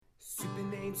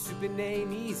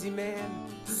Supername, easy man.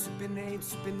 Supername,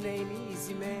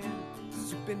 easy man.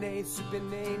 Supername,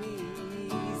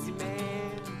 easy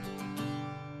man.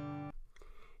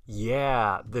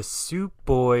 Yeah, the Soup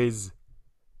Boys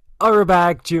are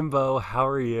back, Jimbo. How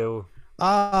are you?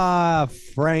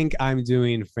 Frank, I'm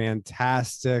doing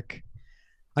fantastic.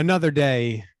 Another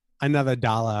day, another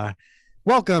dollar.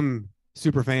 Welcome,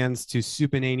 super fans, to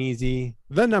Soup and Ain't Easy,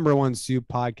 the number one soup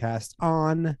podcast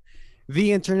on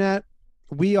the internet.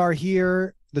 We are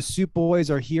here. The Soup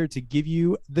Boys are here to give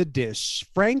you the dish.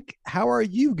 Frank, how are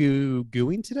you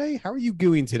gooing today? How are you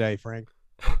gooing today, Frank?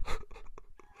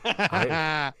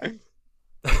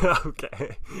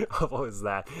 Okay, what was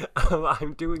that?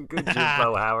 I'm doing good,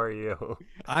 Jimbo. How are you?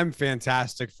 I'm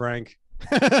fantastic, Frank.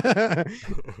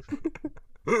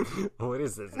 What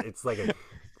is this? It's like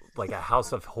a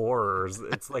house of horrors.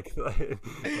 It's like a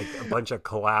bunch of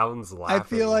clowns laughing.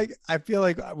 I feel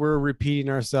like we're repeating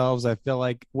ourselves. I feel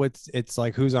like it's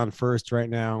like who's on first right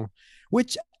now,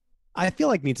 which I feel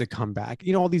like needs a comeback.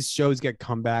 You know, all these shows get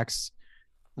comebacks,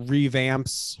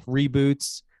 revamps,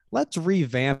 reboots. Let's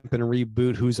revamp and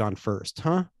reboot who's on first,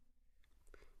 huh?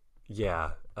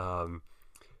 Yeah.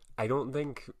 I don't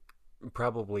think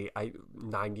probably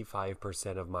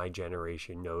 95% of my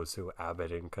generation knows who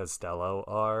Abbott and Costello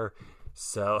are.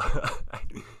 So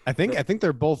I think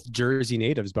they're both Jersey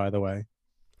natives, by the way.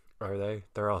 Are they?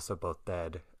 They're also both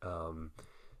dead.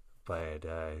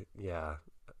 Yeah.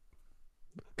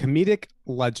 Comedic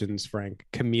legends, Frank.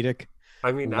 Comedic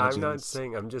I mean, legends.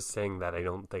 I'm just saying that I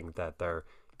don't think that they're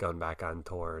going back on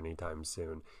tour anytime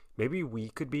soon. Maybe we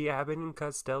could be Abbott and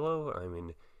Costello. I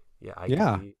mean, yeah, I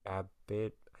could be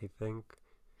Abbott, I think.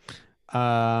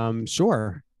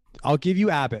 Sure. I'll give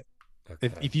you Abbott.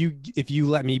 Okay. If you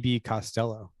let me be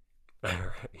Costello. All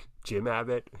right. Jim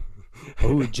Abbott.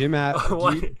 Oh, Jim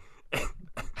Abbott.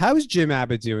 How's Jim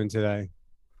Abbott doing today?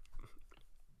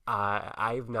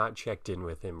 I've not checked in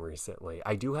with him recently.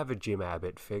 I do have a Jim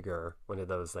Abbott figure, one of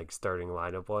those like starting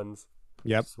lineup ones.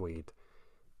 Yep. Sweet.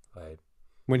 But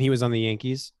when he was on the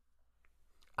Yankees?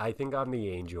 I think on the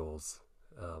Angels.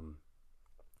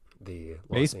 The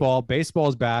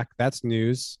baseball's back. That's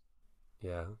news.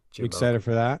 Yeah. You excited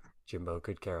for that? Jimbo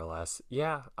could care less.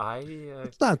 Yeah,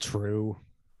 It's not true.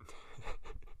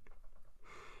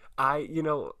 I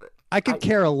could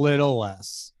care a little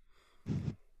less.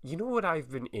 You know what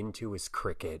I've been into is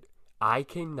cricket. I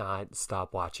cannot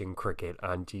stop watching cricket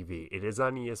on TV. It is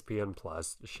on ESPN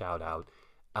Plus. Shout out.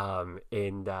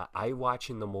 And I watch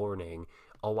in the morning.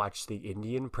 I'll watch the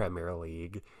Indian Premier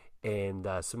League, and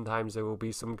sometimes there will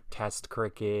be some test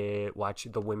cricket. Watch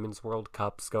the Women's World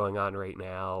Cups going on right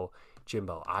now.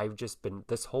 Jimbo, I've just been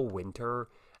this whole winter,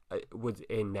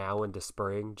 now into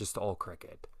spring, just all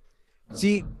cricket.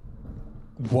 See,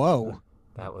 whoa.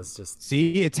 That was just...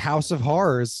 See, it's House of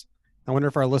Horrors. I wonder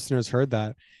if our listeners heard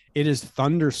that. It is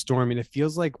thunderstorming. It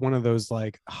feels like one of those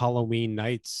like Halloween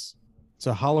nights. It's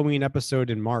a Halloween episode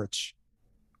in March.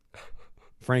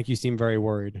 Frank, you seem very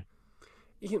worried.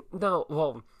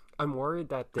 Well, I'm worried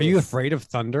that Are you afraid of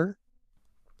thunder?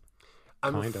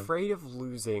 I'm afraid of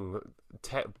losing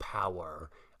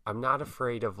power. I'm not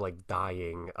afraid of like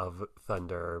dying of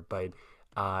thunder, but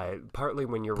partly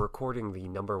when you're recording the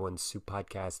number one soup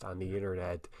podcast on the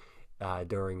internet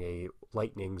during a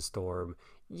lightning storm,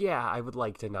 yeah, I would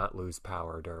like to not lose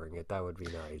power during it. That would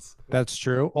be nice. That's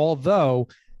true. Although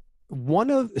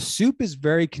soup is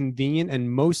very convenient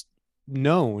and most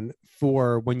known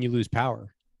for when you lose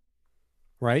power.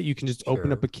 Right? You can just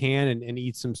open up a can and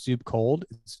eat some soup cold.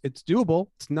 It's doable.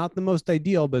 It's not the most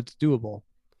ideal, but it's doable.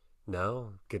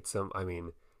 No, get some,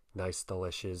 nice,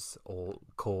 delicious, old,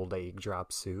 cold egg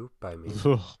drop soup.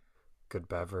 Good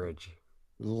beverage.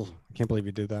 I can't believe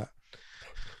you did that.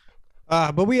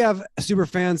 But we have, super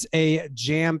fans, a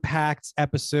jam-packed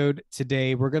episode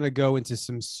today. We're going to go into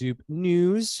some soup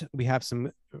news. We have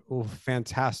some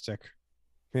fantastic,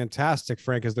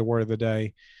 Frank is the word of the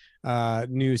day,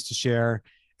 news to share.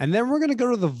 And then we're going to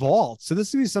go to the vault. So this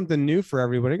is going to be something new for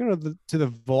everybody. We're going to go to the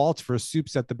vault for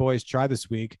soups that the boys try this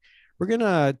week. We're going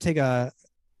to take a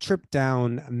trip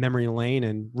down memory lane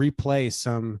and replay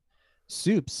some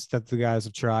soups that the guys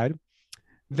have tried.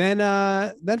 Then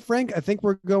Frank, I think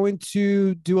we're going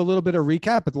to do a little bit of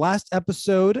recap. But last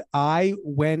episode, I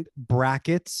went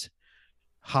brackets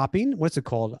hopping. What's it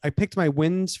called? I picked my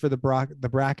wins for the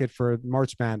bracket for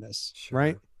March Madness, sure.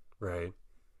 Right? Right.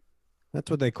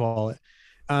 That's what they call it.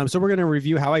 So we're going to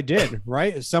review how I did,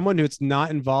 right? As someone who's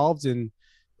not involved in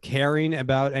caring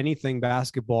about anything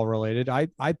basketball related, I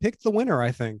picked the winner,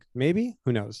 I think. Maybe.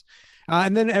 Who knows?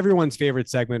 And then everyone's favorite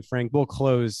segment, Frank, we'll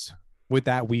close with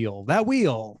that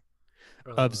wheel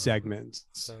of segments.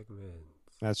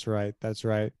 That's right. That's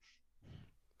right.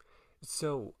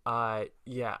 So,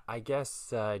 yeah, I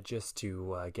guess just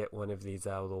to get one of these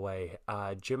out of the way,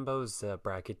 Jimbo's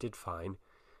bracket did fine.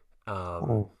 Um,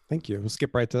 Oh, thank you. We'll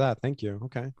skip right to that. Thank you.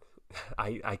 Okay.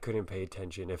 I couldn't pay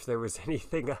attention if there was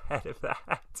anything ahead of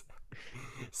that.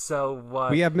 So,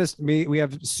 We have missed me. We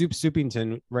have Soup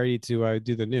Soupington ready to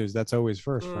do the news. That's always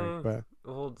first, Frank. eh, But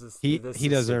we'll just he this he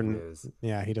is soup doesn't. news.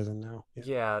 Yeah, he doesn't know. Yeah.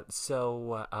 Yeah,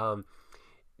 so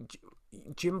J-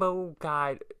 Jimbo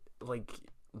got like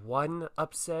one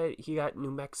upset. He got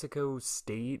New Mexico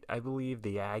State, I believe,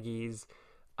 the Aggies,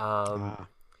 um, Ah,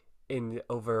 in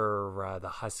over the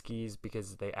Huskies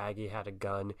because the Aggie had a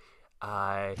gun.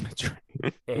 Uh, that's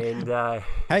right. and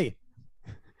Hey,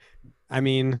 I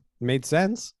mean, made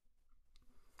sense.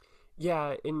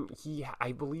 yeah, and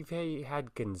I believe he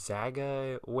had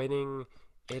Gonzaga winning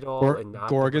it all Or and not the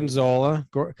Brady Gorgonzola.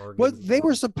 What they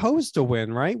were Gorgonzola. supposed to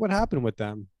win, right? What happened with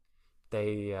them?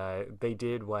 They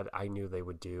did what I knew they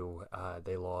would do.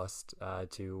 They lost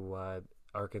to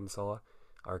Arkansas.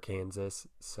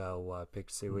 So pick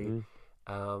Suey.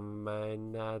 Hmm.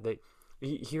 And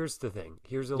here's the thing.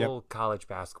 Here's a Yep. little college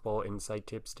basketball insight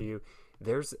tips to you.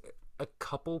 There's a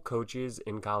couple coaches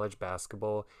in college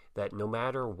basketball that no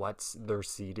matter what's they're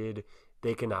seeded,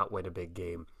 they cannot win a big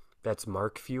game. That's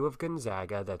Mark Few of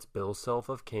Gonzaga. That's Bill Self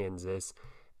of Kansas.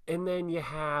 And then you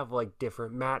have like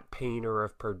different Matt Painter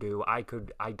of Purdue. I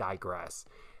digress.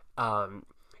 Um,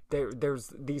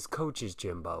 there's these coaches,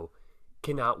 Jimbo,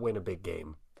 cannot win a big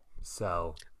game.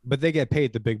 So But they get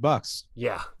paid the big bucks.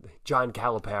 yeah, John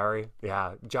Calipari.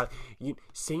 Yeah,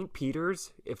 St.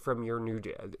 Peter's from your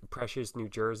precious New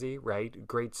Jersey, right?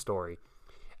 Great story.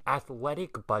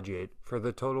 Athletic budget for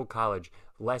the total college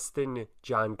less than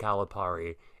John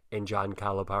Calipari, and John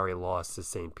Calipari lost to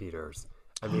St. Peter's.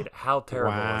 I mean, how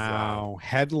terrible was that? Wow.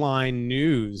 Headline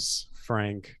news,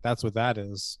 Frank. That's what that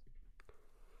is.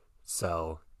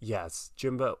 So, yes,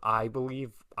 Jimbo, I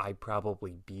believe I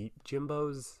probably beat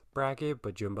Jimbo's bracket,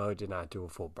 but Jimbo did not do a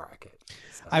full bracket.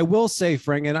 So, I will say,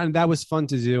 Frank, and that was fun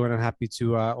to do, and I'm happy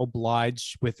to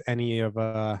oblige with any of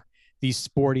these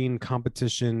sporting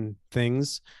competition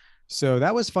things. So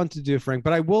that was fun to do, Frank.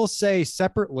 But I will say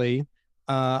separately,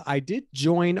 I did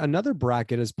join another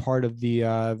bracket as part of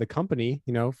the company,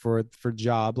 for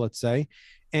job, let's say,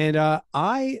 and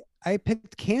I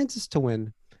picked Kansas to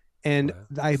win, and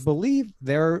well, I believe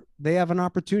they have an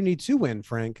opportunity to win,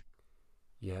 Frank.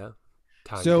 yeah.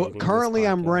 Time So dating this currently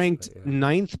I'm podcast, ranked but yeah.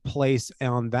 ninth place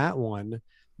on that one,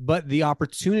 but the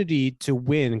opportunity to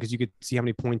win, because you could see how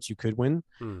many points you could win.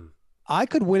 Hmm. I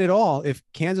could win it all if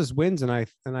Kansas wins and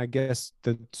I guess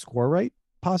the score right,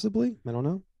 possibly. I don't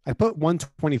know. I put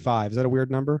 125. Is that a weird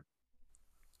number?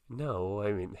 No,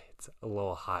 I mean, it's a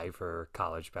little high for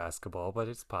college basketball, but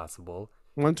it's possible.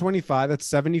 125. That's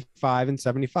 75 and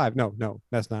 75. No,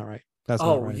 that's not right. That's not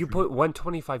Oh, right. you put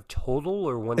 125 total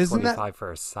or Isn't that 125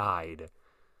 for a side?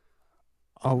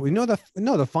 Oh, we know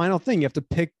the final thing. You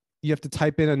have to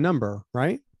type in a number,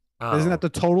 right? Isn't that Oh. the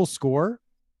total score?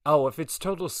 Oh, if it's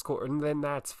total score, then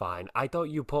that's fine. I thought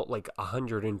you put like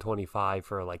 125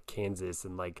 for like Kansas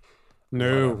and like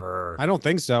No, whatever. I don't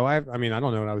think so. I mean, I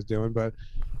don't know what I was doing, but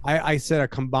I said a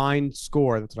combined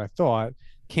score. That's what I thought.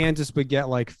 Kansas would get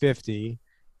like 50,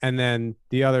 and then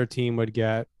the other team would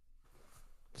get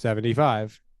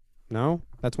 75. No,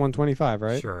 that's 125,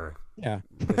 right? Sure. Yeah.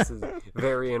 This is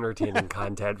very entertaining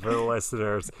content for the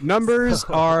listeners. Numbers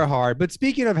So, are hard. But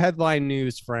speaking of headline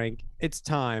news, Frank, it's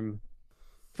time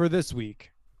for this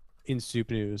week in Soup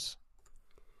News.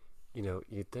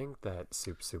 you'd think that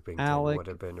Soup Soupington Alec. would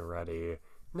have been ready.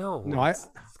 No, No, it's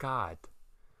Scott.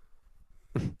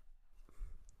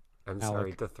 I'm sorry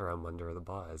Alec, to throw him under the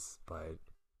bus, but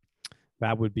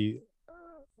that would be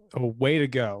a way to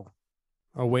go.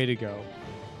 A way to go.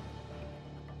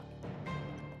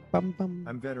 Bum, bum.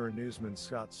 I'm veteran newsman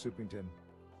Scott Soupington,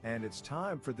 and it's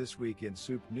time for This Week in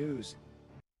Soup News.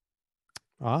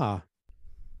 Ah,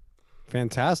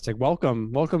 fantastic.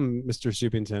 Welcome, Mr.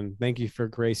 Soupington. Thank you for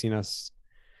gracing us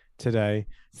today.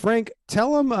 Frank,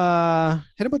 tell him,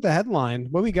 hit him with the headline.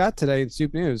 What we got today in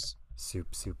Soup News? Soup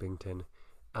Soupington.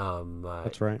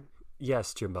 That's right.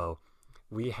 Yes, Jimbo.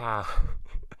 We have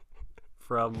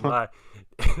from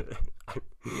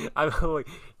I'm like,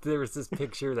 there was this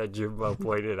picture that Jimbo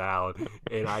pointed out,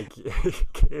 and I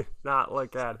cannot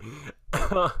look at it.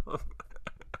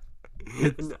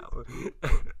 No,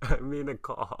 I mean a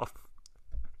cough.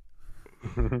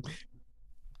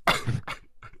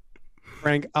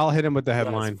 Frank, I'll hit him with the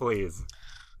headline. Yes, please.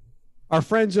 Our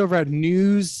friends over at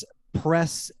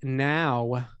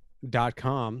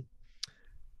newspressnow.com,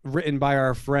 written by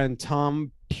our friend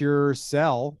Tom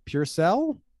Purcell.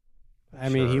 Purcell? I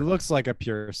mean, he Sure. looks like a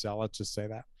pure cell. Let's just say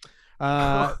that.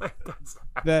 Uh, That's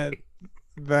the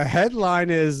the headline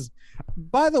is,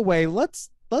 by the way, let's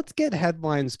get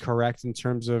headlines correct in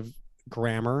terms of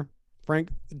grammar. Frank,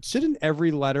 shouldn't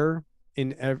every letter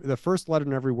the first letter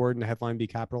in every word in the headline be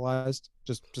capitalized?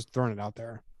 Just throwing it out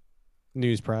there.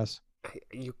 News press.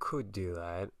 You could do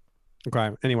that.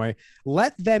 Okay. Anyway,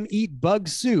 let them eat bug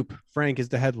soup. Frank is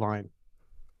the headline.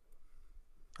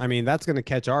 I mean, that's going to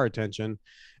catch our attention.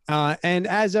 And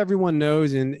as everyone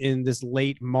knows, in this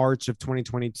late March of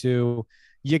 2022,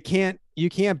 you can't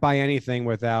buy anything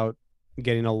without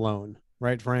getting a loan,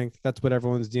 right, Frank? That's what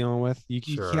everyone's dealing with. You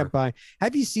Sure. can't buy.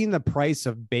 Have you seen the price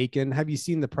of bacon? Have you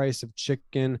seen the price of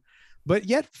chicken? But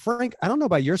yet, Frank, I don't know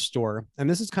about your store, and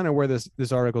this is kind of where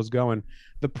this article is going.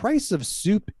 The price of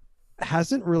soup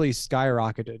hasn't really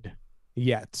skyrocketed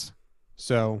yet.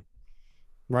 So,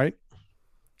 right?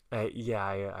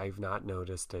 Yeah, I've not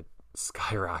noticed it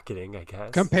skyrocketing, I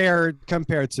guess.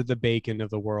 Compared to the bacon of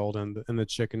the world and the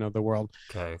chicken of the world.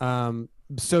 Okay.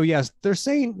 So yes, they're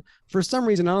saying for some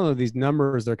reason, I don't know these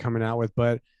numbers they're coming out with,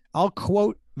 but I'll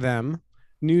quote them.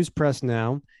 News Press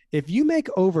Now. If you make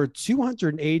over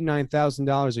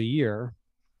 $289,000 a year,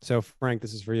 so Frank,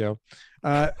 this is for you.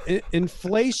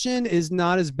 Inflation is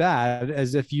not as bad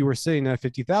as if you were sitting at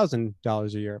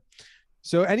 $50,000 a year.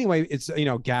 So anyway, it's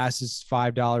gas is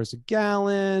 $5 a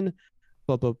gallon,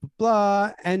 blah blah blah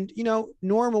blah. And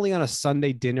normally on a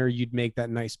Sunday dinner, you'd make that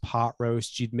nice pot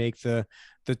roast. You'd make the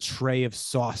tray of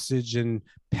sausage and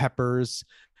peppers.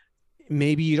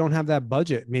 Maybe you don't have that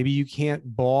budget. Maybe you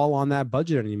can't ball on that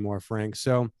budget anymore, Frank.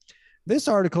 So this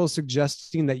article is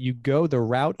suggesting that you go the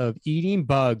route of eating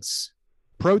bugs.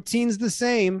 Protein's the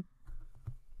same,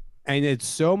 and it's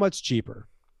so much cheaper.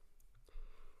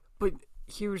 But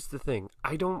here's the thing.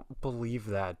 I don't believe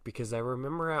that because I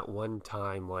remember at one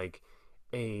time, like,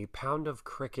 a pound of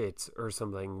crickets or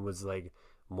something was, like,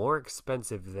 more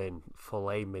expensive than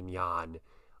filet mignon.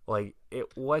 Like,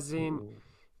 it wasn't...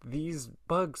 These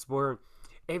bugs were...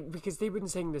 because they've been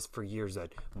saying this for years,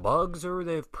 that bugs are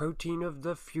the protein of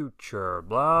the future,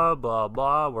 blah, blah,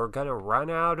 blah. We're going to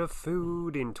run out of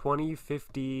food in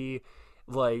 2050.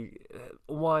 Like,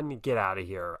 get out of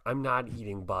here. I'm not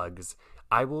eating bugs.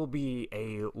 I will be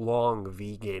a long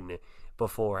vegan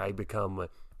before I become a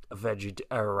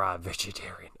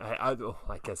vegetarian. I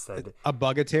guess that... A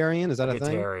bugatarian? Is that a thing?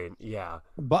 Vegetarian, yeah.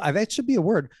 But that should be a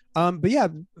word. But yeah,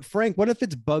 Frank, what if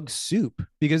it's bug soup?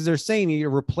 Because they're saying you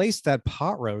replace that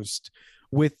pot roast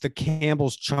with the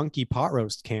Campbell's chunky pot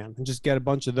roast can and just get a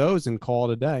bunch of those and call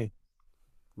it a day.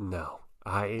 No,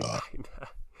 I'm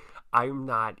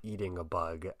not eating a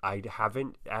bug. I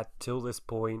haven't till this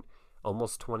point,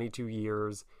 almost 22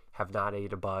 years, have not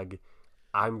ate a bug.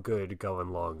 I'm good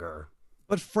going longer.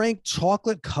 But Frank,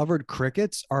 chocolate covered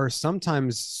crickets are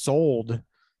sometimes sold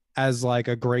as like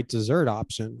a great dessert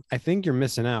option. I think you're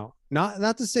missing out.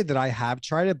 Not to say that I have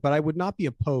tried it, but I would not be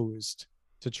opposed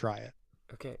to try it.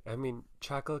 Okay, I mean,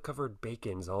 chocolate covered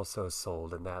bacon's also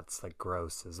sold, and that's like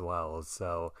gross as well.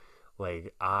 So,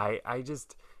 like, I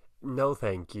just no,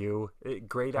 thank you.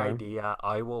 Great idea.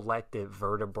 I will let the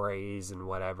vertebrae and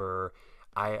whatever.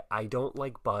 I don't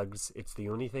like bugs. It's the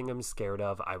only thing I'm scared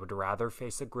of. I would rather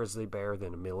face a grizzly bear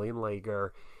than a million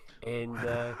lager. And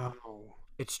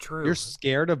it's true. You're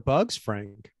scared of bugs,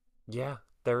 Frank? Yeah,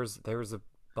 there's a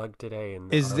bug today.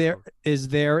 And is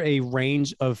there a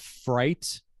range of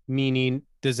fright? Meaning,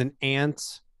 does an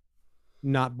ant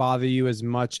not bother you as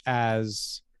much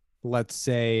as, let's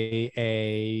say,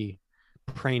 a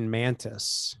praying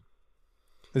mantis?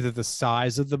 Is it the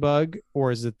size of the bug,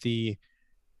 or is it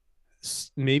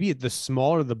maybe the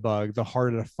smaller the bug, the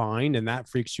harder to find, and that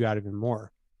freaks you out even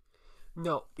more?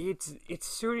 No, it's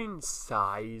certain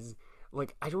size.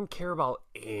 Like, I don't care about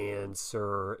ants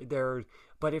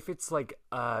but if it's like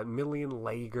a million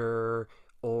lager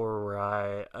or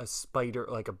a spider,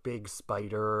 like a big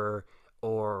spider,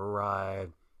 or I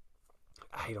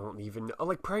don't even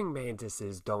like praying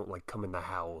mantises don't like come in the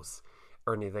house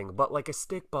or anything. But like a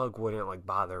stick bug wouldn't like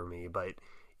bother me, but.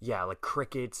 Yeah, like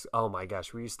crickets. Oh my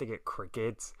gosh, we used to get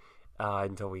crickets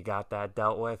until we got that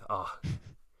dealt with. Oh,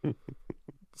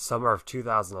 summer of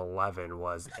 2011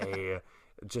 was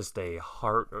just a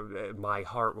heart. My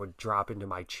heart would drop into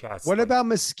my chest. What about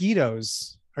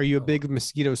mosquitoes? Are you a big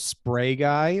mosquito spray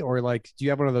guy, or like, do you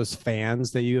have one of those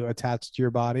fans that you attach to your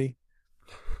body?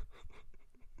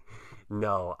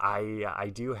 No,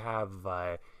 I do have.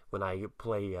 When I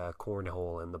play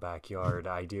cornhole in the backyard,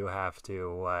 I do have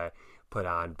to. Put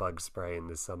on bug spray in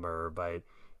the summer, but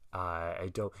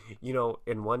I don't,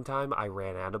 in one time I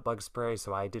ran out of bug spray,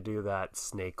 so I had to do that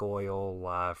snake oil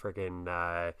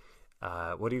freaking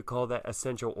what do you call that?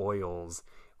 Essential oils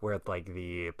with like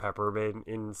the peppermint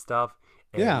and stuff.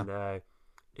 Yeah. And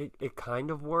it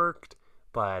kind of worked,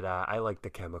 but I like the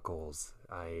chemicals.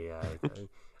 I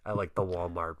like the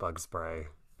Walmart bug spray.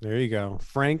 There you go.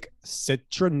 Frank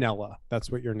Citronella.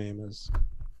 That's what your name is.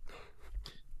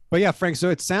 But yeah, Frank, so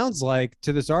it sounds like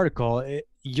to this article,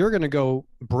 you're going to go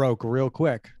broke real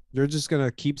quick. You're just going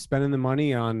to keep spending the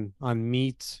money on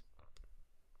meat,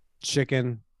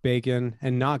 chicken, bacon,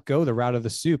 and not go the route of the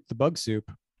soup, the bug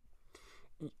soup.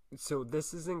 So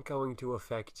this isn't going to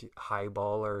affect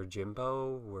Highball or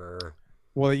Jimbo, or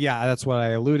Well, yeah, that's what I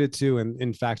alluded to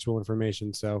in factual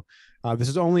information. So this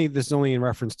is only in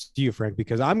reference to you, Frank,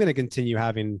 because I'm going to continue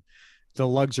having the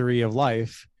luxury of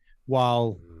life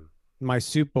while my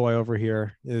soup boy over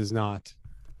here is not.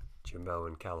 Jimbo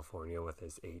in California with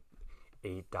his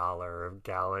 $8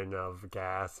 gallon of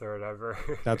gas or whatever.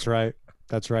 That's right.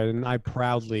 That's right. And I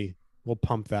proudly will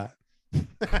pump that.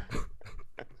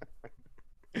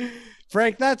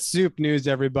 Frank, that's soup news,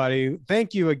 everybody.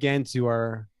 Thank you again to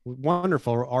our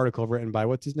wonderful article written by,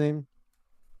 what's his name?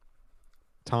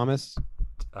 Thomas?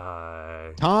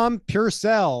 Tom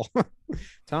Purcell.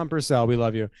 Tom Purcell, we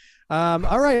love you.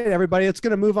 All right, everybody, let's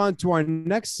going to move on to our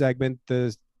next segment,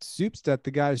 the soups that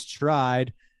the guys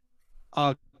tried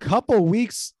a couple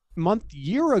weeks,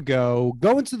 year ago.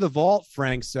 Go into the vault,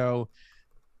 Frank. So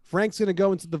Frank's going to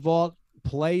go into the vault,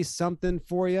 play something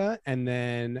for you, and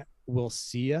then we'll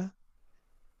see you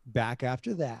back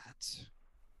after that.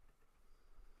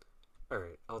 All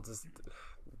right, I'll just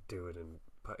do it and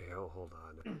hold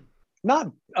on.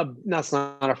 That's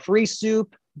not a free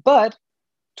soup, but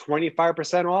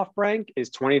 25% off, Frank,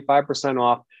 is 25%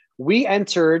 off. We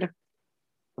entered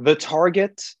the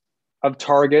Target of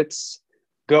Targets,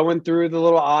 going through the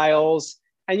little aisles.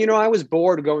 And, I was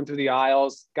bored going through the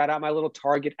aisles, got out my little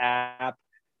Target app,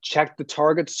 checked the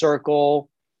Target circle.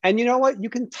 And you know what? You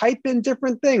can type in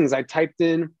different things. I typed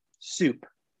in soup.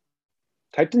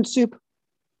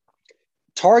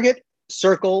 Target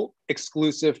circle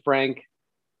exclusive, Frank.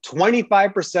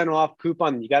 25% off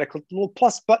coupon. You got to click the little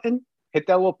plus button, hit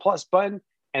that little plus button,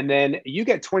 and then you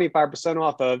get 25%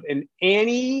 off of an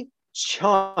Annie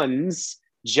Chun's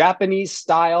Japanese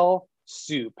style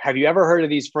soup. Have you ever heard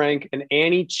of these, Frank? An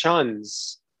Annie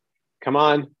Chun's. Come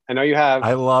on. I know you have.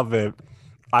 I love it.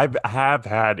 I have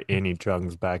had Annie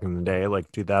Chun's back in the day,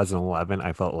 like 2011.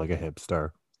 I felt like a hipster.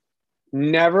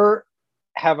 Never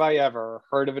have I ever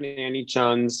heard of an Annie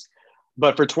Chun's,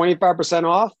 but for 25%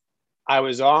 off, I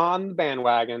was on the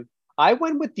bandwagon. I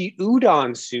went with the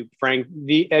udon soup, Frank.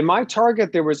 In my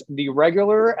Target, there was the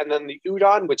regular and then the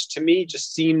udon, which to me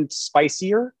just seemed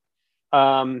spicier.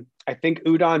 I think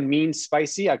udon means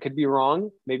spicy. I could be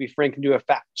wrong. Maybe Frank can do a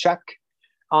fact check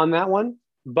on that one.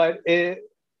 But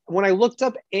when I looked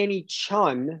up Annie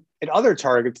Chun at other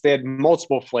Targets, they had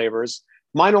multiple flavors.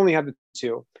 Mine only had the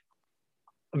two.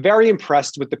 Very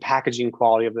impressed with the packaging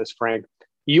quality of this, Frank.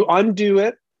 You undo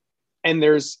it, and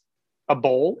there's a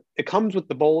bowl. It comes with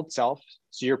the bowl itself,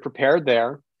 so you're prepared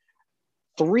there.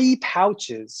 3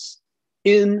 pouches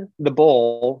in the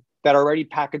bowl that are already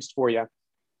packaged for you.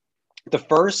 The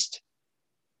first,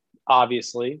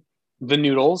 obviously, the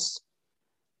noodles.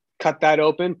 Cut that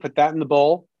open, put that in the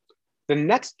bowl. The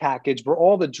next package were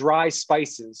all the dry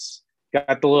spices.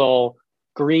 Got the little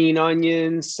green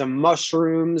onions, some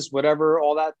mushrooms, whatever,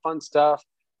 all that fun stuff.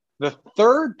 The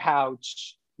third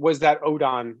pouch was that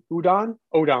Udon. Who there?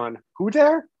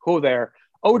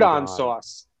 Udon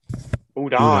sauce.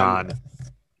 Udon.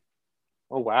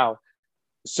 Oh, wow.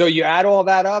 So you add all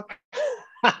that up.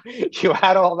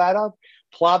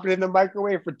 Plop it in the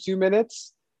microwave for 2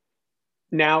 minutes.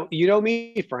 Now, you know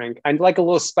me, Frank. I like a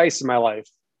little spice in my life.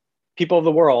 People of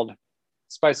the world,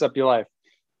 spice up your life.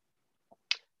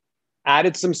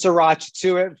 Added some sriracha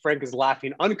to it. Frank is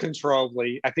laughing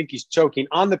uncontrollably. I think he's choking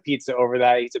on the pizza over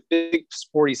that. He's a big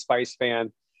sporty spice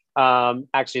fan.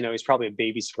 Actually, no, he's probably a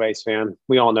baby spice fan.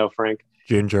 We all know Frank.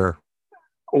 Ginger.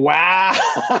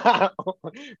 Wow.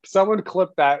 Someone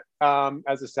clip that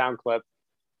as a sound clip.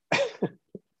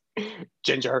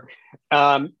 Ginger.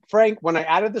 Frank, when I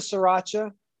added the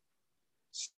sriracha,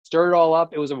 stirred it all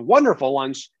up, it was a wonderful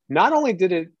lunch. Not only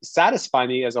did it satisfy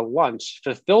me as a lunch,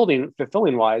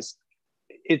 fulfilling wise,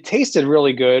 it tasted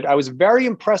really good. I was very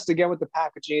impressed again with the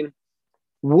packaging.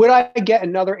 Would I get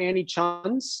another Annie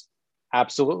Chun's?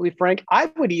 Absolutely, Frank. I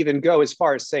would even go as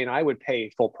far as saying I would pay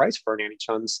full price for an Annie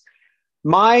Chun's.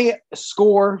 My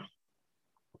score,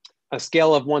 a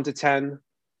scale of 1 to 10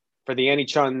 for the Annie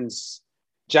Chun's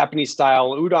Japanese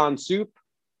style udon soup,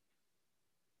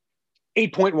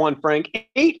 8.1, Frank.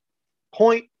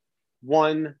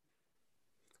 8.1.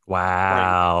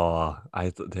 Wow.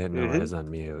 Didn't know it Mhm. was on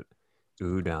mute.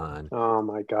 Udon. Oh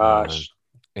my gosh.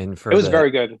 And for It was very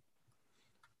good.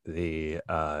 the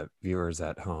viewers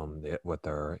at home with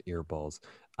their earballs,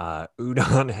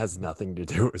 udon has nothing to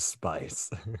do with spice.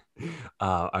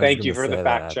 I was Thank you gonna for the say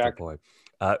fact that at check. the point.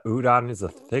 Udon is a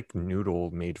thick noodle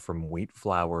made from wheat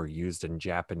flour used in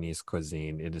Japanese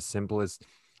cuisine. Its simplest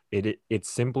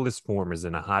form is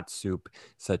in a hot soup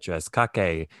such as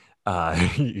kake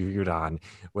udon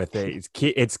with it's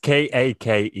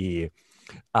kake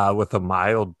with a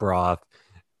mild broth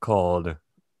called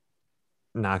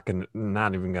not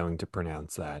even going to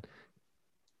pronounce that.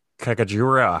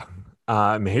 Kakajura,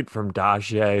 made from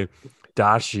dashi,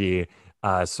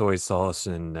 soy sauce,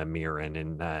 and mirin,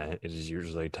 and it is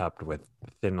usually topped with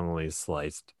thinly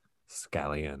sliced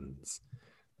scallions.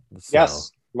 So,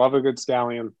 Yes, love a good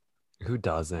scallion. who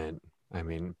doesn't? I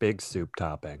mean, big soup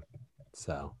topping.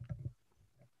 So,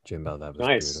 Jimbo, that was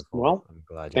Nice. beautiful. Well, I'm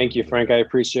glad thank you, enjoyed Frank. it. I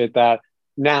appreciate that.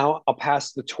 Now I'll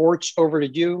pass the torch over to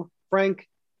you, Frank.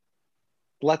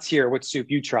 Let's hear what soup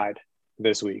you tried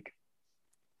this week.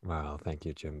 Wow, thank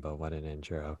you, Jimbo. What an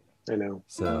intro. I know.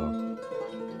 So,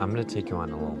 I'm going to take you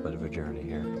on a little bit of a journey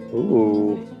here.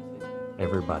 Ooh.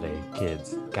 Everybody,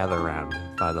 kids, gather around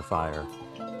by the fire.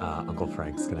 Uncle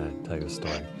Frank's going to tell you a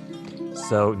story.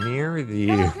 So, near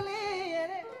the...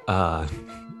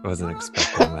 wasn't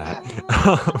expecting that.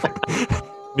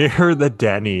 Near the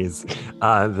Denny's,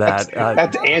 That's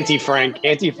Auntie Frank.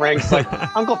 Auntie Frank's like,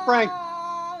 Uncle Frank,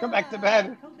 come back to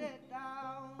bed.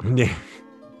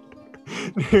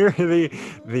 near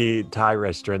the Thai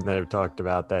restaurant that I've talked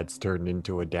about that's turned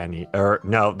into a Denny, or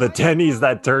no, the Denny's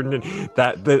that turned in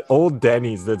that the old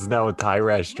Denny's that's now a Thai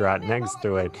restaurant next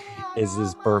to it is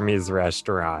this Burmese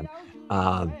restaurant,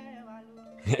 and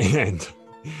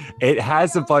it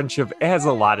has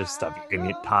a lot of stuff. You can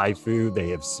eat Thai food. They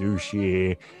have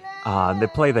sushi. They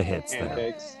play the hits there.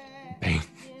 Pancakes.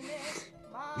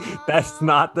 That's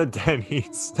not the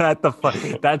Denny's. That's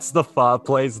the pho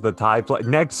place, the Thai place.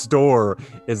 Next door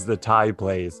is the Thai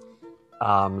place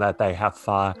that they have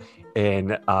pho,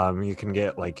 and you can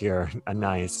get like a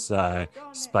nice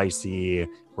spicy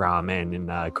ramen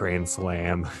and Grand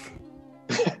Slam.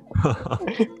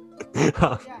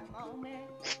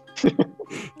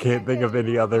 Can't think of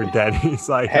any other Denny's.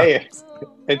 Hey,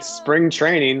 it's spring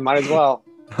training. Might as well.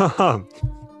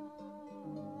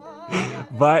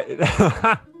 But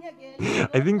I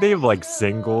think they have like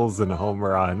singles and home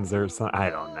runs or something. I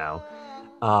don't know.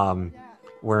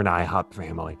 We're an IHOP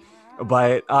family,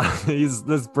 but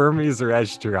this Burmese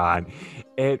restaurant.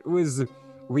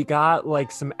 We got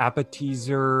like some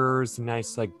appetizers,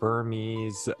 nice like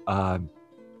Burmese.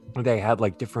 They had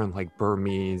like different like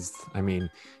Burmese.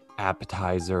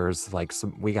 Appetizers, like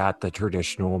we got the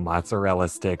traditional mozzarella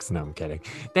sticks. No, I'm kidding.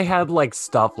 They had like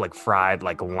stuff like fried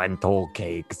like lentil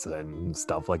cakes and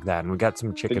stuff like that, and we got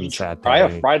some chicken satay. Try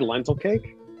a fried lentil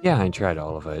cake? Yeah, I tried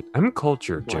all of it. I'm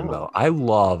cultured, Jimbo.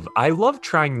 Wow. I love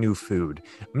trying new food.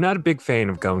 I'm not a big fan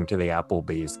of going to the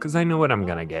Applebee's because I know what I'm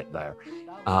gonna get there.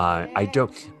 I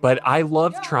don't, but I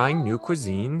love trying new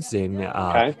cuisines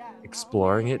and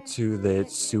exploring it to the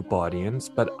soup audience.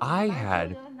 But I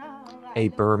had a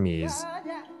Burmese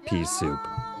pea soup.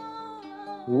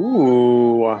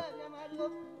 Ooh.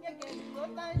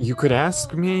 You could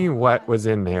ask me what was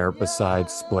in there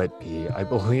besides split pea. I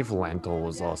believe lentil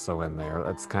was also in there.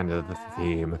 That's kind of the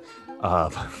theme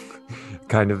of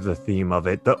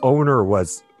it. The owner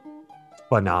was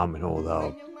phenomenal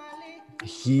though.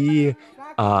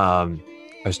 I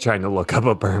was trying to look up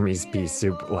a Burmese pea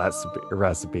soup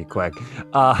recipe quick,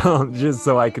 just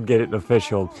so I could get it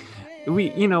official.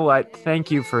 You know what? Thank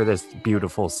you for this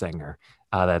beautiful singer.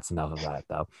 That's enough of that,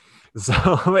 though.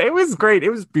 So it was great.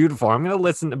 It was beautiful. I'm going to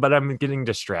listen, but I'm getting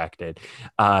distracted.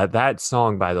 That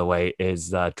song, by the way,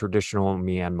 is traditional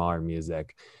Myanmar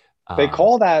music. They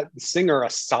call that singer a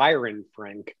siren,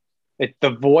 Frank. The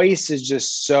voice is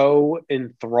just so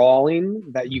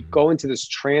enthralling that you go into this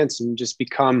trance and just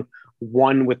become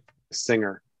one with the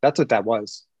singer. That's what that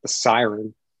was, the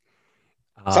siren.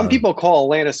 Some people call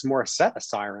Alanis Morissette a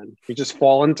siren. You just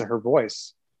fall into her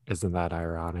voice. Isn't that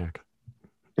ironic?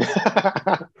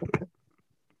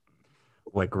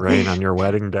 Like rain on your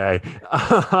wedding day.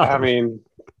 I mean,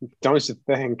 don't you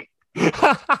think?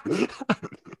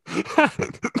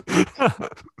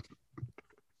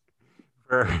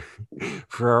 For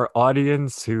our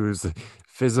audience whose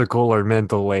physical or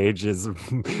mental age is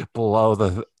below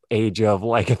the age of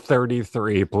like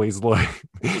 33, please look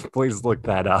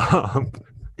that up.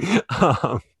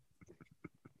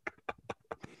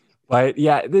 But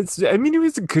yeah, it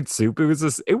was a good soup. It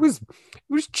was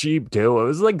was cheap too. It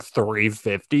was like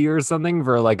 $3.50 or something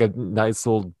for like a nice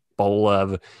little bowl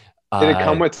of. Did it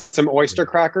come with some oyster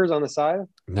crackers on the side?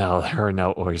 No, there are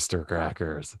no oyster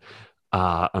crackers,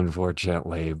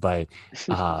 unfortunately, but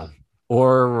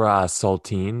or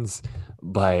saltines.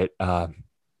 But I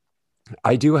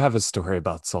do have a story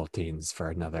about saltines for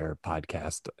another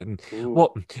podcast. And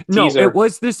well, no, Teaser. it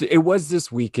was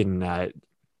this week in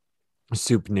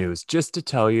Soup News. Just to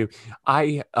tell you,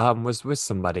 I was with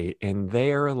somebody and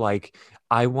they're like,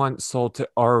 I want salt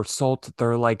or salt.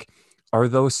 They're like, are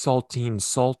those saltines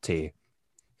salty?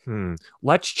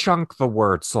 Let's chunk the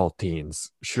word saltines,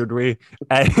 should we?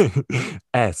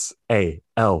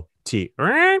 S-A-L-T.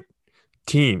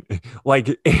 Teen.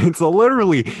 Like, it's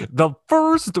literally the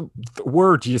first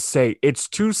word you say. It's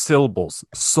 2 syllables.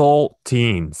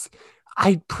 Saltines.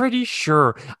 I'm pretty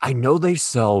sure, I know they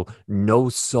sell no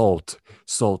salt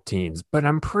saltines, but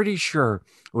I'm pretty sure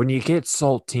when you get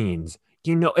saltines,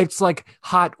 you know, it's like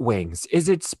hot wings. Is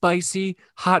it spicy?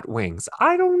 Hot wings.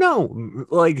 I don't know.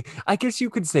 Like, I guess you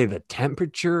could say the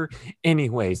temperature.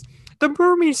 Anyways, the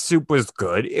Burmese soup was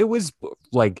good. It was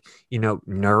like, you know,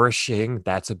 nourishing.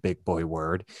 That's a big boy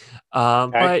word.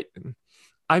 But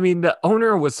I mean, the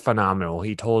owner was phenomenal.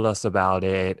 He told us about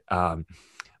it.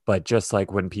 But just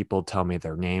like when people tell me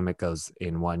their name, it goes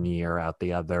in one ear, out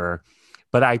the other.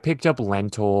 But I picked up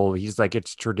lentil. He's like,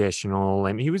 it's traditional,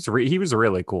 and he was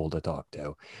really cool to talk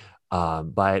to.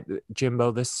 But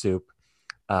Jimbo, this soup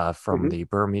from the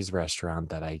Burmese restaurant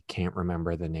that I can't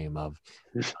remember the name of,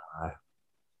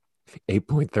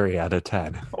 8.3 out of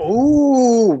 10.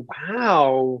 Oh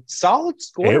wow, solid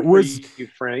score. It was you,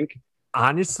 Frank.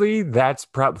 Honestly, that's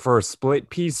for a split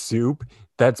pea soup.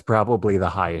 That's probably the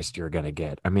highest you're gonna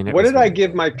get. I mean, what did I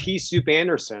give my pea soup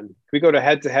Anderson? Can we go to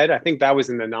head to head? I think that was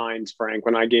in the 9s, Frank,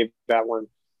 when I gave that one.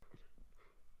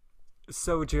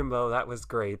 So Jimbo, that was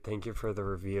great. Thank you for the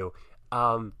review.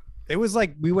 It was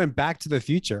like we went back to the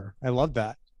future. I love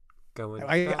that.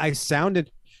 I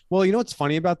sounded well. You know what's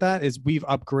funny about that is we've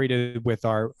upgraded with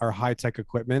our high tech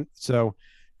equipment. So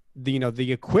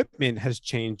the equipment has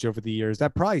changed over the years.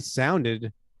 That probably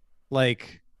sounded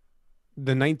like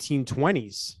the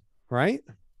 1920s, right?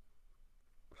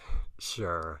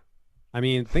 Sure. I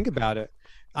mean, think about it.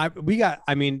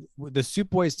 The Soup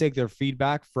Boys take their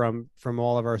feedback from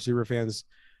all of our super fans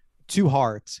to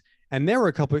heart. And there were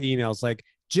a couple of emails like,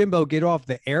 Jimbo, get off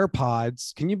the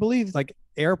AirPods. Can you believe like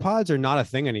AirPods are not a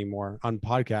thing anymore on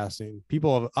podcasting?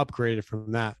 People have upgraded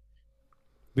from that.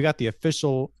 We got the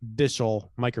official Dishel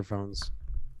microphones.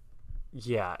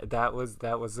 Yeah, that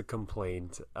was a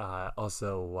complaint.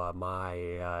 Also,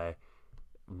 my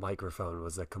microphone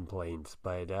was a complaint,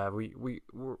 but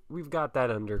we've got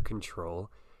that under control.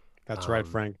 That's right,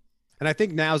 Frank. And I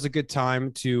think now is a good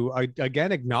time to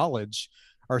again acknowledge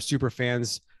our super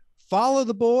fans. Follow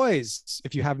the boys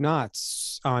if you have not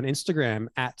on Instagram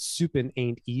at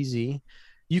soupin'ain'teasy.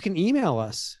 You can email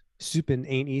us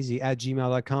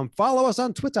soupin'ain'teasy@gmail.com. Follow us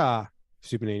on Twitter,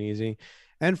 soupin'ain'teasy.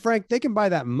 And Frank, they can buy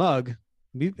that mug.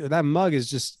 That mug is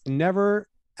just never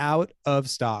out of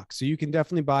stock. So you can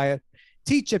definitely buy it.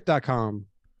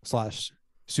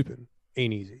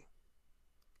 teachip.com/soupin'ain'teasy.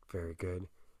 Very good.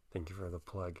 Thank you for the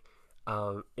plug.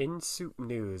 In Soup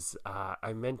News,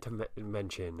 I meant to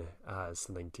mention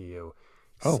something to you.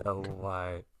 Oh.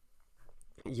 So,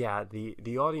 yeah,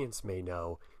 the audience may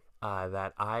know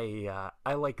that I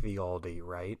like the Aldi,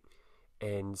 right?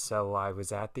 And so I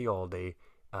was at the Aldi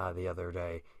the other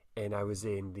day, and I was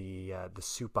in the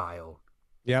soup aisle.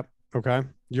 Yep. Okay.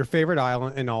 Your favorite aisle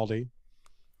in Aldi.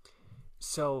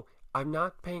 So I'm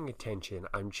not paying attention.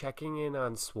 I'm checking in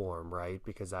on Swarm, right?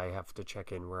 Because I have to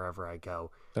check in wherever I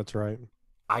go. That's right.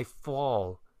 I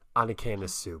fall on a can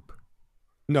of soup.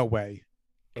 No way.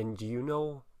 And do you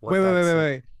know what?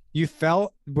 Wait. You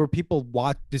fell? Were people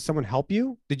watch? Did someone help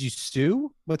you? Did you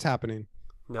sue? What's happening?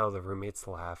 No, the roommates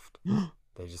laughed.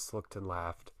 They just looked and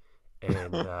laughed.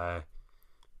 And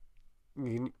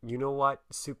you know what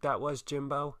soup that was,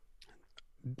 Jimbo?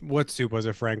 What soup was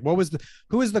it, Frank?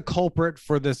 Who is the culprit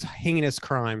for this heinous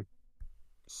crime?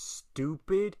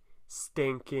 Stupid,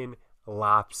 stinking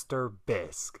lobster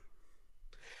bisque.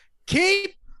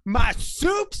 Keep my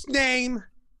soup's name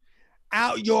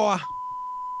out your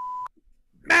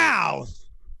mouth.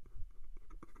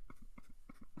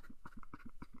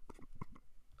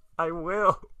 I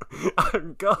will.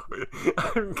 I'm going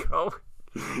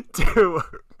to.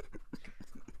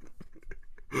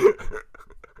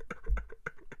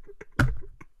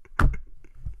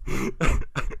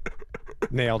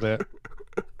 Nailed it.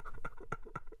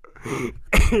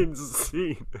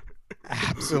 Insane.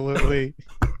 Absolutely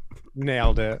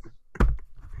nailed it.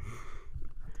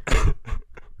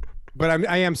 But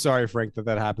I am sorry, Frank,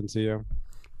 that happened to you.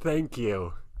 Thank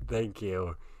you.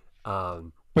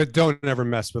 But don't ever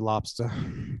mess with lobster.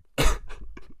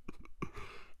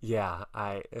 Yeah,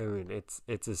 I mean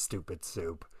it's a stupid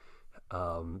soup.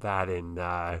 That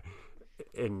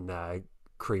in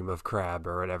cream of crab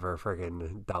or whatever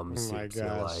friggin' dumb Oh my soups you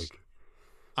gosh. like.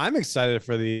 I'm excited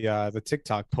for the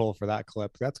TikTok poll for that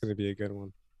clip. That's going to be a good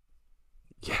one.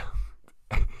 Yeah.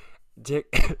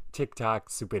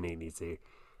 TikTok super easy.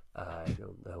 I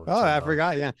don't know. Oh, I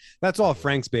forgot. Yeah, that's all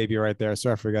Frank's baby right there.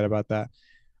 So I forgot about that.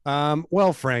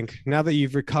 Well, Frank, now that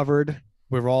you've recovered,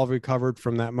 we've all recovered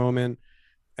from that moment,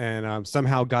 and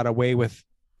somehow got away with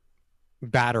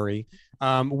battery.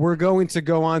 We're going to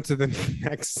go on to the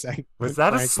next segment. Was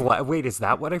that Frank. a slap? Wait, is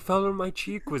that what I felt on my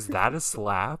cheek? Was that a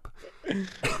slap?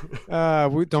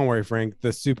 Don't worry, Frank.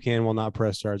 The soup can will not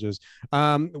press charges.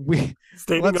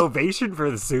 Standing ovation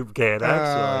for the soup can.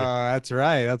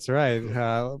 Actually, that's right.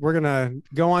 We're gonna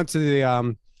go on to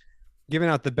the giving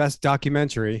out the best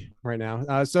documentary right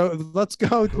now. So let's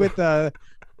go with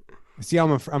see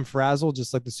how I'm frazzled,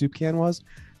 just like the soup can was.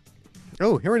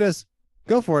 Oh, here it is.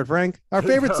 Go for it, Frank. Our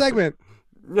favorite segment.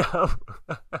 No.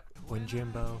 When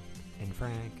Jimbo and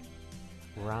Frank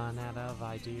run out of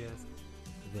ideas,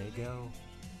 they go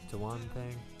to one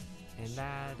thing, and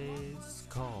that is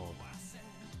called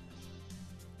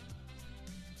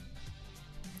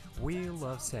Wheel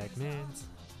of Segments.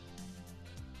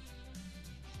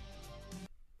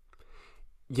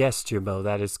 Yes, Jimbo,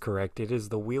 that is correct. It is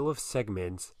the Wheel of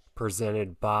Segments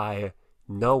presented by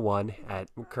no one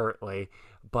currently,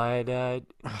 but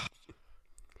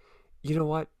you know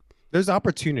what? There's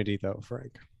opportunity though,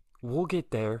 Frank. We'll get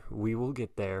there. We will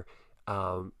get there.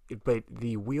 But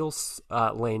the wheels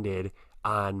landed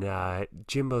on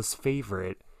Jimbo's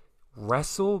favorite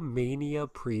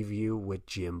WrestleMania preview with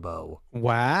Jimbo.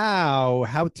 Wow,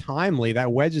 how timely.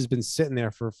 That wedge has been sitting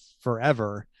there for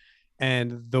forever.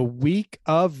 And the week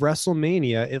of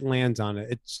WrestleMania, it lands on it.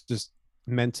 It's just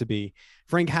meant to be.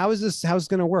 Frank, how's it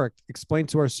going to work? Explain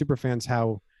to our super fans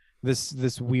how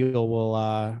this wheel will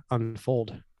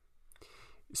unfold.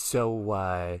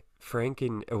 So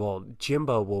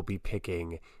Jimbo will be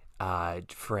picking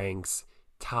Frank's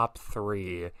top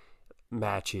 3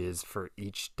 matches for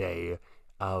each day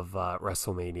of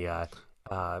WrestleMania,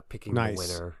 picking the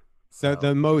winner. So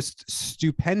the most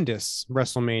stupendous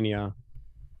WrestleMania.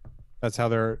 That's how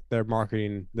they're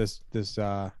marketing this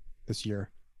year.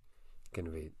 Gonna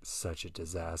be such a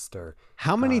disaster.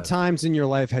 How many times in your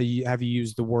life have you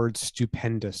used the word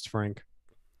stupendous, Frank?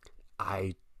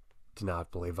 I do not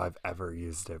believe I've ever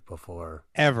used it before.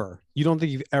 Ever? You don't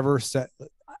think you've ever said,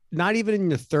 not even in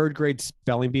your 3rd grade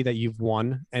spelling bee that you've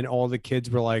won, and all the kids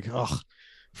were like, "Oh,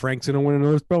 Frank's gonna win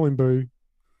another spelling bee."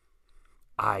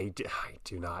 I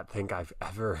do not think I've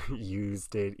ever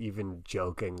used it, even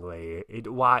jokingly.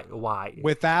 Why?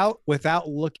 Without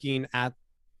looking at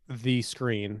the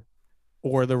screen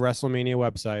or the WrestleMania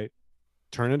website,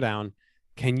 turn it down.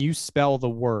 Can you spell the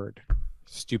word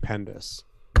stupendous?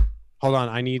 Hold on.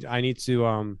 I need to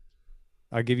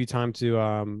I'll give you time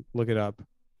to look it up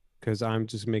because I'm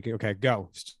just making okay, go.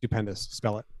 Stupendous.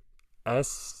 Spell it.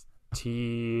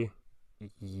 STUPEN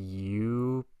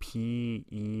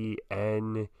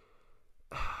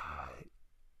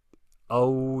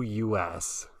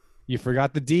OUS. You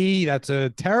forgot the D. That's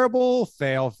a terrible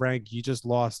fail, Frank. You just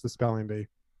lost the spelling bee.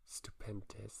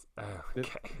 Stupendous.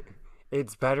 Okay.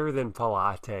 It's better than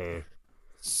Pilate.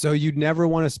 So you'd never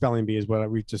won a spelling bee is what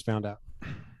we just found out.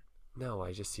 No,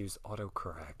 I just use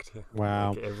autocorrect.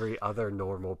 Wow. Like every other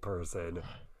normal person.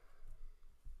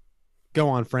 Go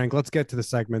on, Frank. Let's get to the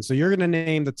segment. So you're going to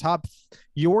name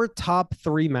your top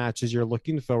 3 matches you're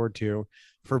looking forward to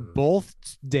for both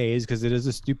days, because it is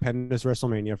a stupendous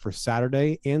WrestleMania for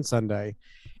Saturday and Sunday.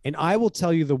 And I will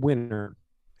tell you the winner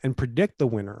and predict the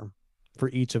winner for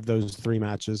each of those 3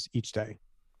 matches each day.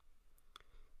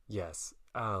 Yes.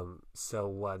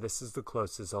 So this is the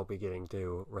closest I'll be getting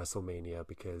to WrestleMania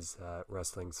because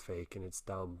wrestling's fake and it's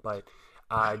dumb. But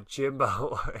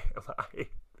Jimbo,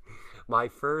 my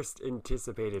first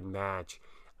anticipated match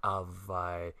of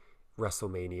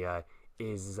WrestleMania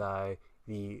is the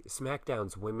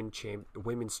SmackDown's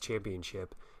Women's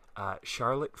Championship,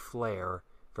 Charlotte Flair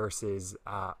versus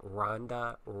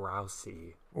Ronda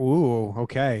Rousey. Ooh,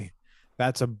 okay.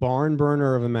 That's a barn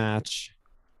burner of a match.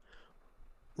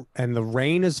 And the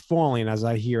rain is falling as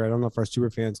I hear. I don't know if our super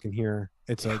fans can hear.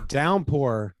 It's a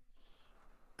downpour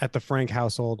at the Frank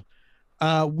household.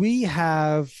 We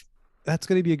have, that's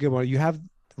going to be a good one. You have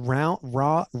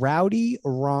Rowdy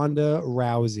Ronda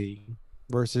Rousey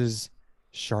versus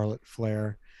Charlotte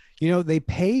Flair. You know, they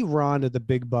pay Ronda the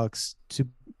big bucks to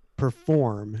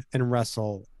perform and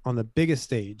wrestle on the biggest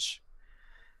stage.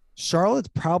 Charlotte's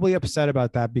probably upset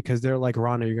about that because they're like,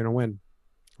 Ronda, you're going to win.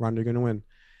 Ronda, you're going to win.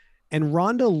 And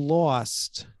Ronda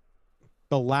lost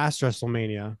the last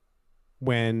WrestleMania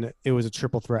when it was a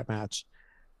triple threat match,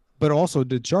 but also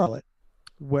did Charlotte.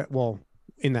 Well,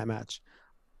 in that match.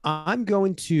 I'm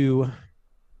going to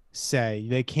say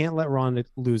they can't let Ronda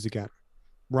lose again.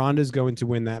 Ronda's going to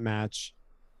win that match,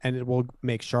 and it will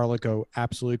make Charlotte go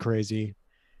absolutely crazy.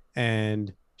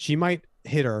 And she might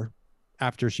hit her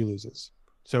after she loses.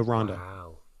 So Ronda.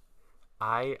 Wow.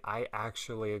 I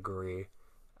actually agree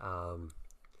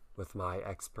with my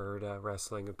expert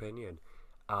wrestling opinion.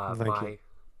 Thank you.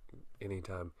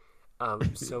 Anytime.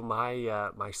 So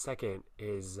my second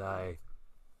is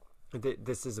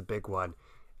this is a big one.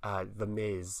 The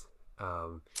Miz.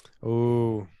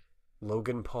 Oh,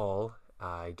 Logan Paul.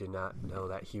 I did not know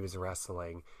that he was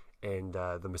wrestling. And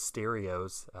the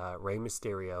Mysterios, Rey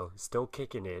Mysterio, still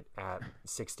kicking it at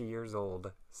 60 years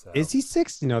old. So. is he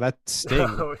 60? No, that's Sting.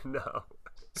 No, no.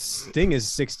 Sting is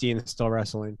 60 and still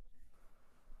wrestling.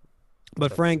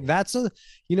 But Frank, I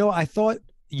thought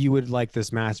you would like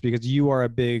this match because you are a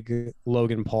big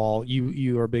Logan Paul.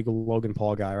 You are a big Logan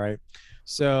Paul guy, right?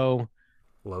 So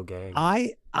Logang.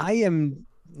 I am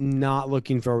not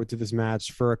looking forward to this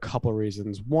match for a couple of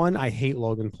reasons. One, I hate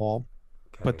Logan Paul.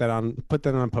 Okay. Put that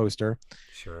on a poster.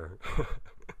 Sure.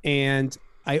 And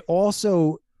I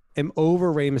also am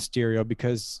over Rey Mysterio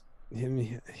because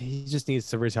he just needs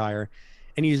to retire.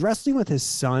 And he's wrestling with his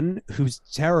son, who's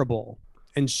terrible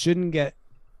and shouldn't get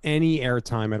any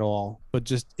airtime at all, but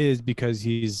just is because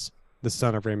he's the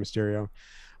son of Rey Mysterio.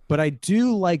 But I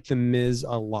do like The Miz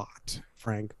a lot,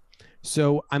 Frank.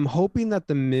 So I'm hoping that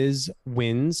The Miz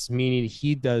wins, meaning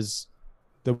he does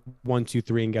the 1, 2,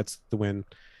 3 and gets the win.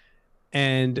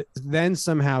 And then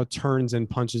somehow turns and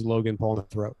punches Logan Paul in the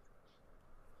throat.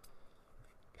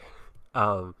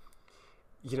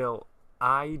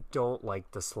 I don't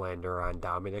like the slander on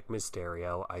Dominic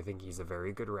Mysterio. I think he's a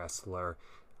very good wrestler.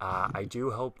 I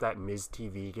do hope that Miz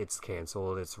TV gets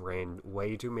canceled. It's ran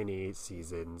way too many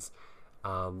seasons.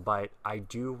 But I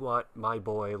do want my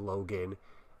boy Logan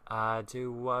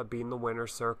to be in the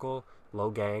winner's circle.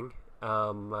 Logang,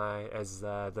 as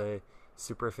the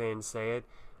super fans say it.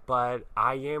 But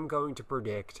I am going to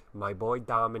predict my boy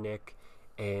Dominic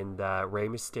and Rey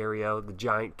Mysterio, the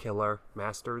Giant Killer,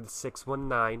 Master of the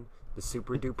 619, the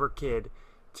Super Duper Kid,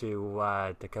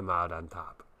 to come out on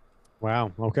top.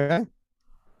 Wow. Okay.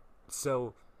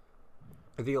 So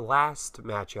the last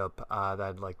matchup that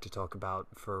I'd like to talk about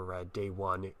for day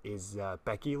one is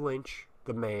Becky Lynch,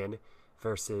 the man,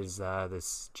 versus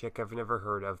this chick I've never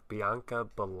heard of, Bianca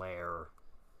Belair.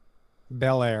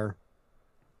 Belair.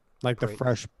 Like the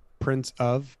Fresh Prince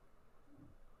of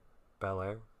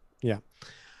Belair. Yeah.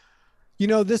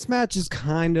 This match is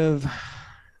kind of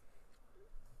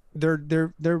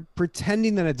they're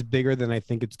pretending that it's bigger than I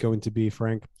think it's going to be,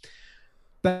 Frank.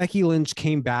 Becky Lynch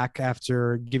came back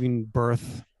after giving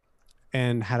birth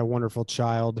and had a wonderful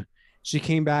child. She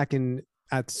came back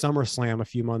at SummerSlam a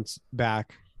few months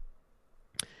back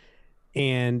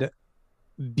and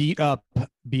beat up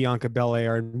Bianca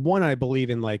Belair and won, I believe,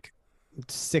 in like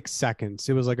 6 seconds.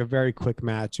 It was like a very quick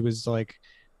match. It was like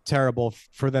terrible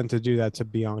for them to do that to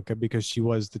Bianca because she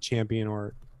was the champion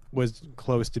or was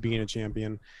close to being a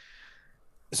champion.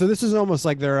 So this is almost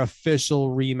like their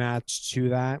official rematch to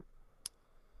that.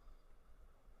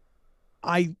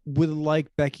 I would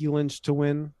like Becky Lynch to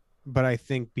win, but I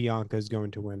think Bianca is going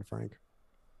to win, Frank.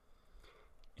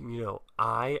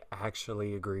 I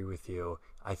actually agree with you.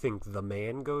 I think the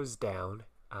man goes down.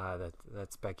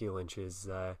 That's Becky Lynch's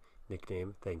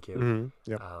nickname. Thank you.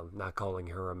 Mm-hmm. Yep. Not calling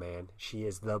her a man. She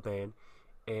is the man.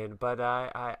 But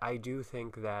I do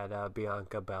think that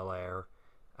Bianca Belair,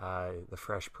 the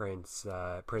Fresh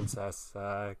Princess.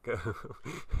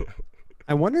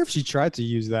 I wonder if she tried to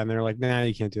use that and they're like, nah,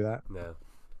 you can't do that. No,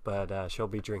 but she'll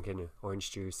be drinking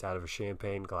orange juice out of a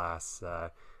champagne glass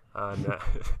on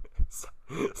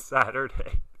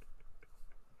Saturday.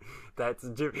 That's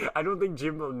Jim. I don't think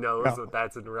Jimbo knows what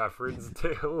that's in reference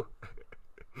to.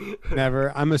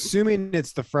 Never. I'm assuming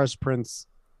it's the Fresh Prince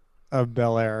of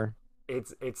Bel-Air.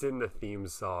 It's in the theme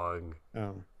song.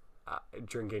 Oh.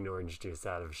 Drinking orange juice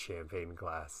out of a champagne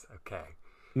glass. Okay.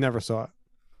 Never saw it.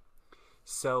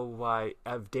 So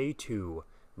of day two,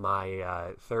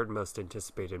 my third most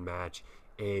anticipated match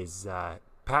is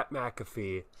Pat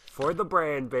McAfee for the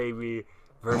brand, baby,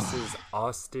 versus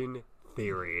Austin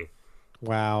Theory.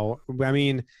 Wow. I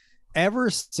mean, ever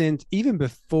since, even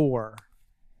before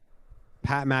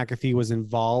Pat McAfee was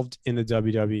involved in the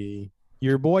WWE,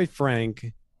 your boy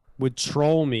Frank would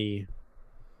troll me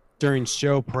during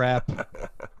show prep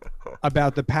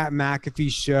about the Pat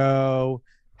McAfee show,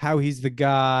 how he's the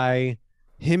guy.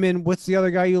 Him and what's the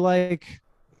other guy you like?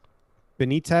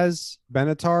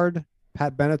 Benetard?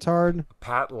 Pat Benetard?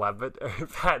 Pat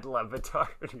Levitard.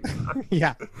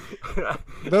 Yeah.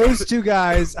 Those two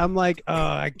guys, I'm like, oh,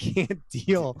 I can't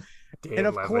deal. Dan And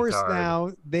of course Levitard.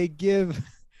 now they give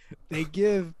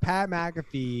Pat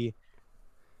McAfee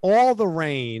all the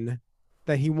reign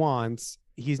that he wants.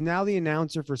 He's now the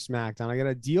announcer for SmackDown. I got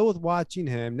to deal with watching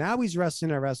him. Now he's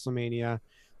wrestling at WrestleMania.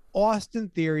 Austin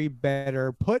Theory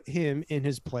better put him in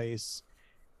his place.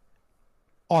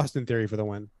 Austin Theory for the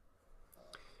win.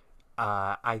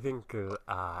 I think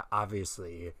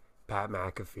obviously Pat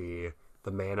McAfee,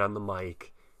 the man on the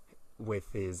mic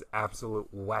with his absolute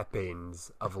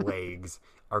weapons of legs,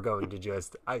 are going to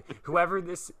just whoever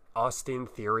this Austin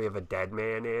Theory of a dead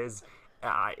man is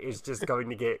just going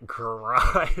to get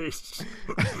crushed.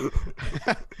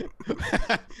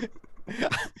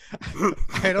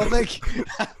 I don't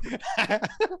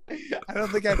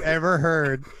think I've ever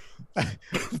heard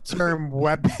the term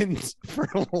weapons for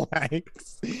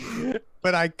legs,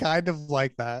 but I kind of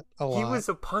like that a lot. He was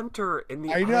a punter in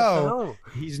the I know.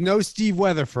 NFL. He's no Steve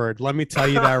Weatherford. Let me tell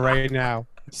you that right now.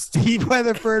 Steve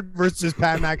Weatherford versus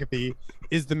Pat McAfee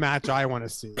is the match I want to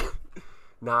see.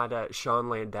 Not Sean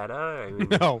Landetta. I mean,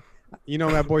 No, you know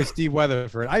my boy Steve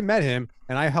Weatherford. I met him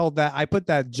and I put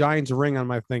that Giants ring on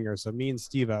my finger. So me and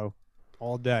Steve-O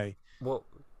all day. well,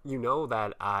 you know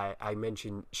that I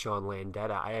mentioned Sean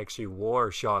Landetta. I actually wore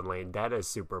Sean Landetta's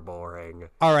Super Bowl ring.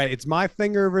 All right, it's my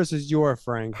finger versus your,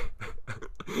 Frank.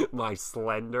 My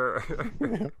slender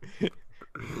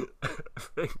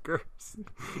fingers.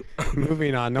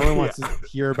 Moving on. No one wants to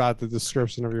hear about the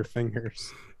description of your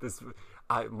fingers.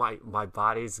 My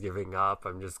body's giving up.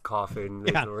 I'm just coughing.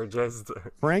 Yeah. We're just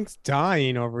Frank's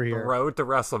dying over the here. road to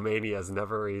WrestleMania is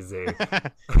never easy.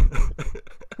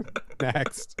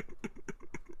 Next.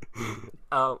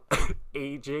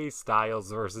 AJ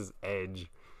Styles versus Edge.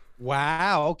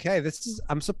 Wow. Okay.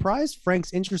 I'm surprised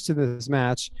Frank's interested in this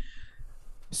match.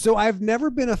 So I've never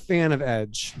been a fan of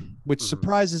Edge, which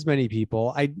surprises many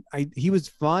people. He was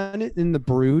fun in the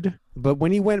Brood, but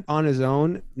when he went on his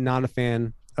own, not a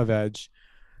fan of Edge.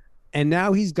 And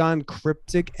now he's gone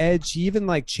cryptic Edge. He even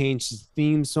changed his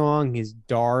theme song. He's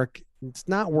dark. It's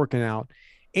not working out.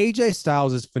 AJ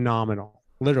Styles is phenomenal.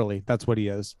 Literally, that's what he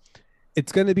is.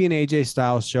 It's going to be an AJ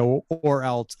Styles show, or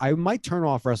else I might turn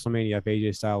off WrestleMania if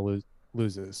AJ Styles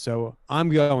loses. So I'm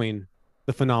going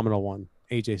the phenomenal one,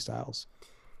 AJ Styles.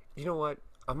 You know what?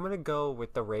 I'm going to go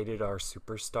with the Rated R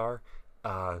Superstar.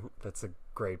 That's a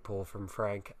great pull from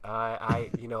Frank. I'm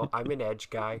an Edge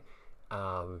guy.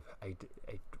 I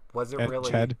wasn't really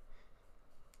Head.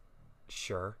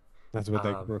 Sure. That's what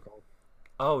they were called.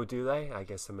 Oh, do they? I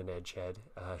guess I'm an Edge head.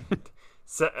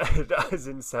 So, it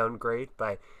doesn't sound great,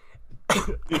 but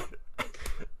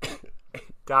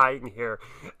dying here.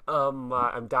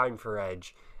 I'm dying for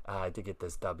Edge to get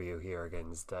this W here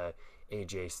against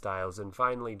AJ Styles. And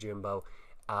finally, Jimbo,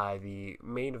 the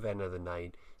main event of the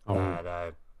night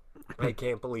that I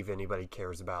can't believe anybody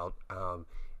cares about.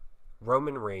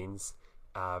 Roman Reigns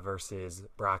versus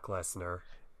Brock Lesnar.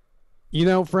 You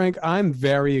know, Frank, I'm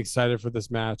very excited for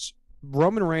this match.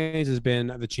 Roman Reigns has been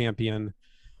the champion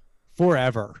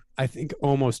forever. I think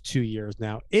almost 2 years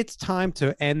now. It's time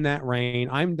to end that reign.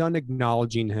 I'm done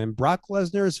acknowledging him. Brock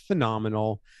Lesnar is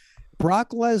phenomenal. Brock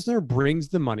Lesnar brings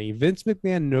the money. Vince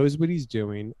McMahon knows what he's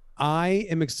doing. I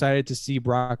am excited to see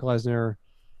Brock Lesnar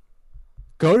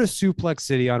go to Suplex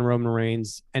City on Roman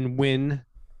Reigns and win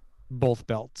both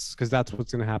belts, because that's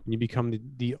what's going to happen. You become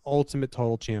the ultimate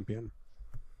total champion.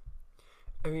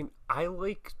 I mean, I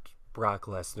like Brock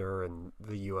Lesnar and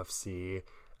the UFC.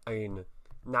 I mean,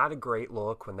 not a great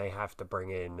look when they have to bring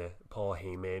in Paul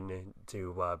Heyman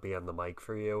to be on the mic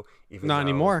for you. Not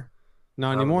anymore.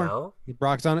 Not anymore. No?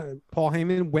 Brock's on it. Paul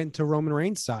Heyman went to Roman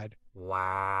Reigns' side.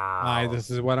 Wow. This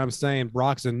is what I'm saying.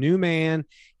 Brock's a new man.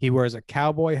 He wears a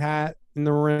cowboy hat in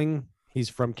the ring. He's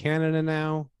from Canada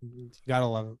now. You gotta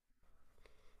love him.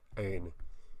 I mean,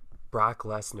 Brock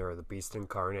Lesnar, the Beast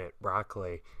Incarnate,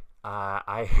 Broccoli.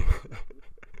 I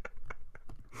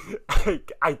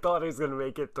thought I was gonna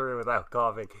make it through without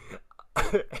coughing.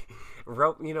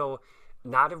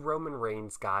 Not a Roman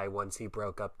Reigns guy once he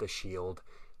broke up the Shield.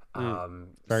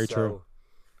 Very true.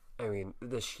 I mean,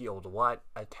 the Shield, what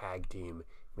a tag team.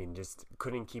 I mean, just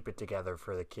couldn't keep it together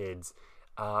for the kids.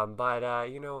 I'm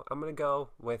gonna go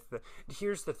with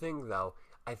here's the thing though.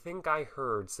 I think I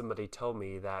heard somebody tell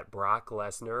me that Brock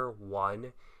Lesnar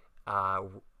won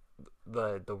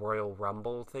the Royal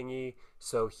Rumble thingy,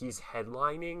 so he's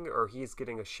headlining or he's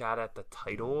getting a shot at the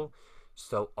title.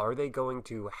 So are they going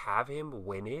to have him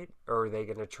win it, or are they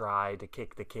going to try to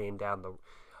kick the can down the...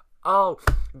 Oh,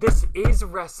 this is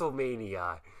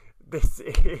WrestleMania. This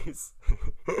is...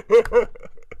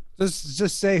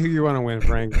 Just say who you want to win,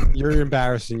 Frank. You're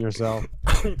embarrassing yourself.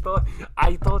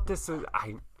 I thought this was...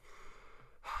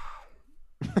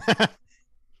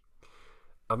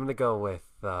 I'm going to go with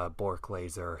Bork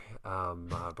Laser,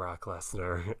 Brock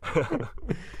Lesnar.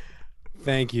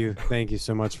 Thank you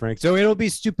so much, Frank. So it'll be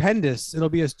stupendous. It'll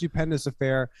be a stupendous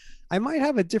affair. I might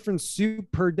have a different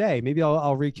soup per day. Maybe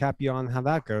I'll recap you on how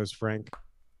that goes, Frank.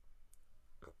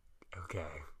 Okay.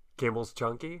 Campbell's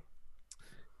Chunky?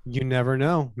 You never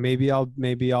know. Maybe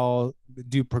I'll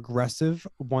do progressive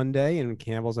one day and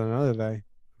Campbell's on another day.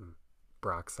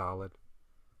 Brock Solid.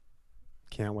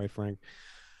 Can't wait, Frank.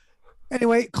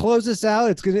 Anyway, close this out.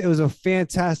 It was a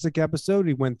fantastic episode.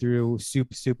 We went through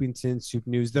Soupington, Soup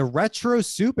News, the retro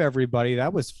soup, everybody.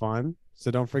 That was fun. So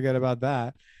don't forget about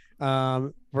that.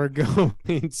 We're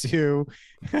going to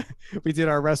we did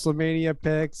our WrestleMania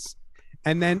picks.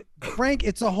 And then, Frank,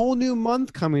 it's a whole new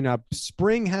month coming up.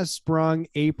 Spring has sprung.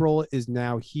 April is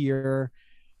now here.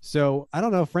 So I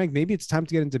don't know, Frank, maybe it's time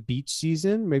to get into beach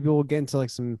season. Maybe we'll get into like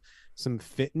some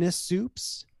fitness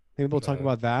soups. Maybe we'll talk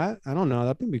about that. I don't know.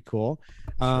 That would be cool.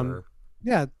 Sure.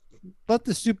 Yeah, let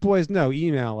the Soup Boys know.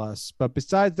 Email us. But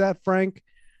besides that, Frank,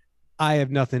 I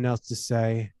have nothing else to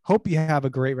say. Hope you have a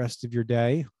great rest of your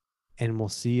day, and we'll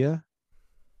see you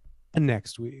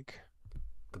next week.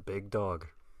 The big dog.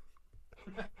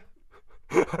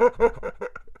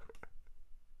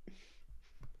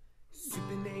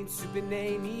 Super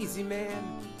name, easy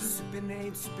man. Super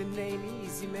name,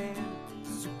 easy man.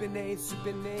 Super name,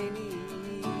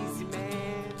 easy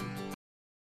man.